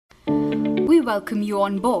We welcome you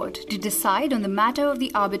on board to decide on the matter of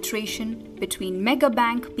the arbitration between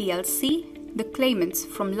Megabank plc, the claimants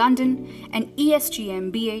from London, and ES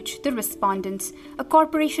GmbH, the respondents, a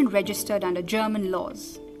corporation registered under German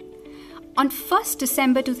laws. On 1st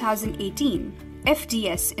December 2018,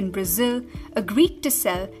 FDS in Brazil agreed to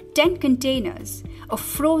sell 10 containers of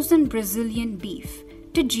frozen Brazilian beef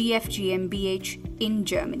to GF GmbH in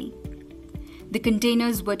Germany. The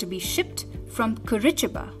containers were to be shipped from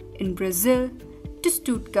Curitiba in Brazil to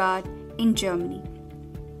Stuttgart in Germany.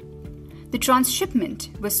 The transshipment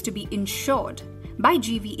was to be insured by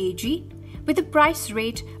GVAG with a price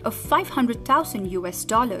rate of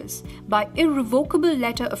 $500,000 by irrevocable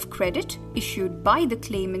letter of credit issued by the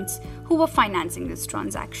claimants who were financing this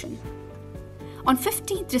transaction. On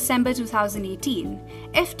 15th December 2018,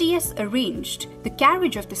 FDS arranged the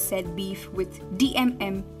carriage of the said beef with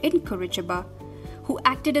DMM in Curitiba, who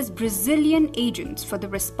acted as Brazilian agents for the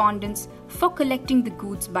respondents for collecting the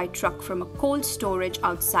goods by truck from a cold storage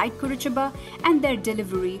outside Curitiba and their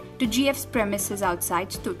delivery to GF's premises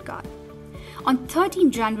outside Stuttgart. On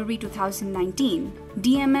 13 January 2019,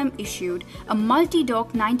 DMM issued a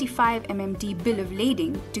multi-dock 95 MMT bill of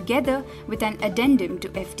lading together with an addendum to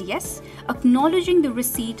FDS acknowledging the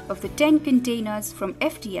receipt of the 10 containers from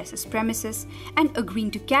FDS's premises and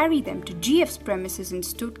agreeing to carry them to GF's premises in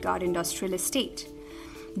Stuttgart Industrial Estate.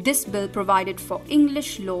 This bill provided for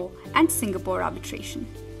English law and Singapore arbitration.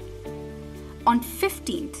 On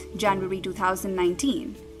 15th January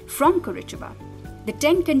 2019, from Curitiba, the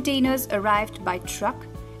 10 containers arrived by truck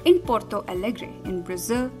in Porto Alegre in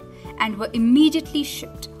Brazil and were immediately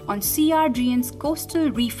shipped on CRGN's coastal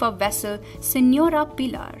reefer vessel Senhora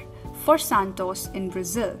Pilar for Santos in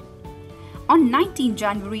Brazil. On 19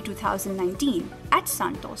 January 2019, at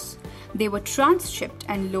Santos, they were transshipped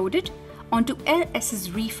and loaded onto LS's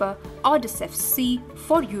reefer Odyssey C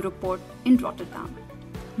for Europort in Rotterdam.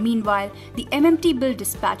 Meanwhile, the MMT bill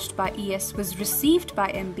dispatched by ES was received by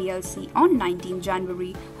MPLC on 19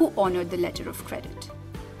 January, who honored the letter of credit.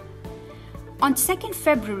 On 2nd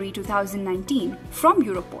February 2019, from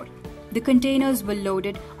Europort, the containers were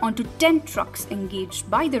loaded onto 10 trucks engaged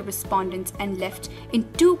by the respondents and left in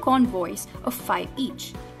 2 convoys of 5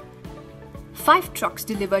 each. 5 trucks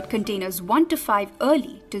delivered containers 1 to 5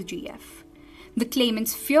 early to GF. The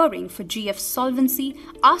claimants, fearing for GF's solvency,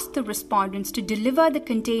 asked the respondents to deliver the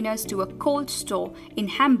containers to a cold store in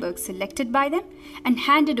Hamburg selected by them and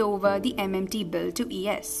handed over the MMT bill to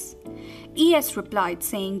ES. ES replied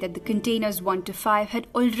saying that the containers 1 to 5 had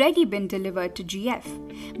already been delivered to GF,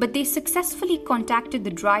 but they successfully contacted the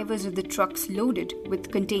drivers of the trucks loaded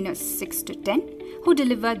with containers 6 to 10, who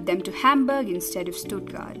delivered them to Hamburg instead of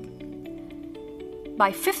Stuttgart.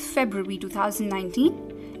 By 5th February 2019,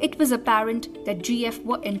 it was apparent that GF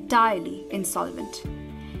were entirely insolvent.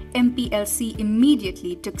 MPLC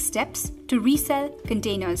immediately took steps to resell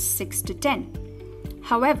containers 6 to 10.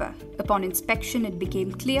 However, upon inspection, it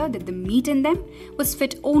became clear that the meat in them was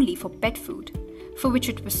fit only for pet food, for which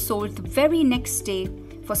it was sold the very next day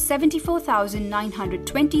for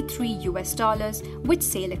 $74,923 with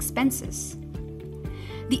sale expenses.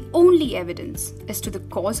 The only evidence as to the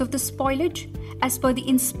cause of the spoilage, as per the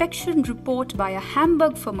inspection report by a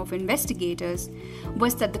Hamburg firm of investigators,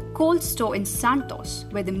 was that the cold store in Santos,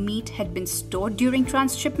 where the meat had been stored during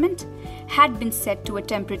transshipment, had been set to a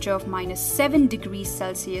temperature of -7 degrees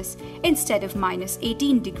Celsius instead of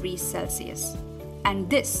 -18 degrees Celsius. And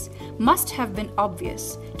this must have been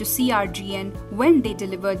obvious to CRGN when they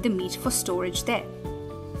delivered the meat for storage there.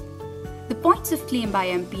 The points of claim by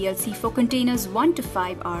MPLC for containers 1 to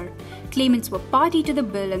 5 are: claimants were party to the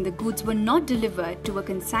bill and the goods were not delivered to a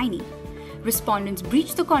consignee. Respondents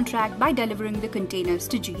breached the contract by delivering the containers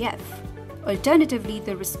to GF. Alternatively,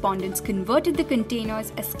 the respondents converted the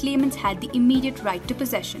containers as claimants had the immediate right to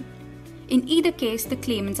possession. In either case, the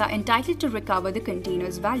claimants are entitled to recover the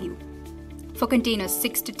containers' value. For containers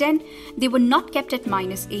 6 to 10, they were not kept at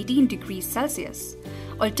 -18 degrees Celsius.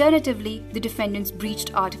 Alternatively, the defendants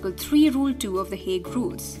breached Article 3, Rule 2 of the Hague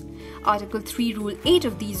Rules. Article 3, Rule 8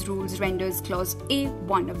 of these rules renders Clause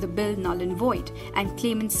A1 of the bill null and void, and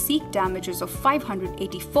claimants seek damages of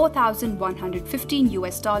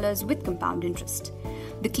 $584,115 with compound interest.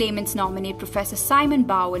 The claimants nominate Professor Simon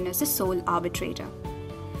Bowen as the sole arbitrator.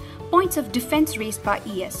 Points of defense raised by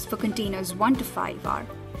ES for containers 1 to 5 are: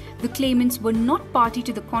 the claimants were not party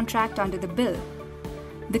to the contract under the bill.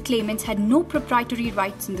 The claimants had no proprietary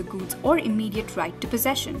rights in the goods or immediate right to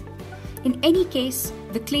possession. In any case,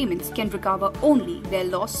 the claimants can recover only their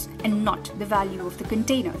loss and not the value of the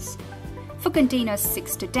containers. For containers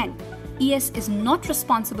 6 to 10, ES is not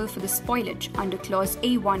responsible for the spoilage under Clause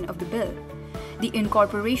A1 of the bill. The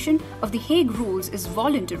incorporation of the Hague Rules is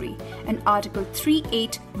voluntary, and Article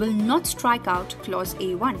 3.8 will not strike out Clause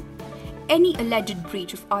A1. Any alleged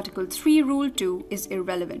breach of Article 3, Rule 2 is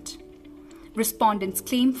irrelevant. Respondents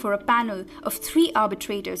claim for a panel of 3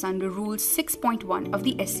 arbitrators under Rule 6.1 of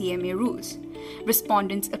the SCMA rules.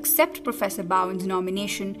 Respondents accept Professor Bowen's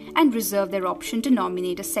nomination and reserve their option to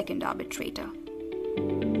nominate a second arbitrator.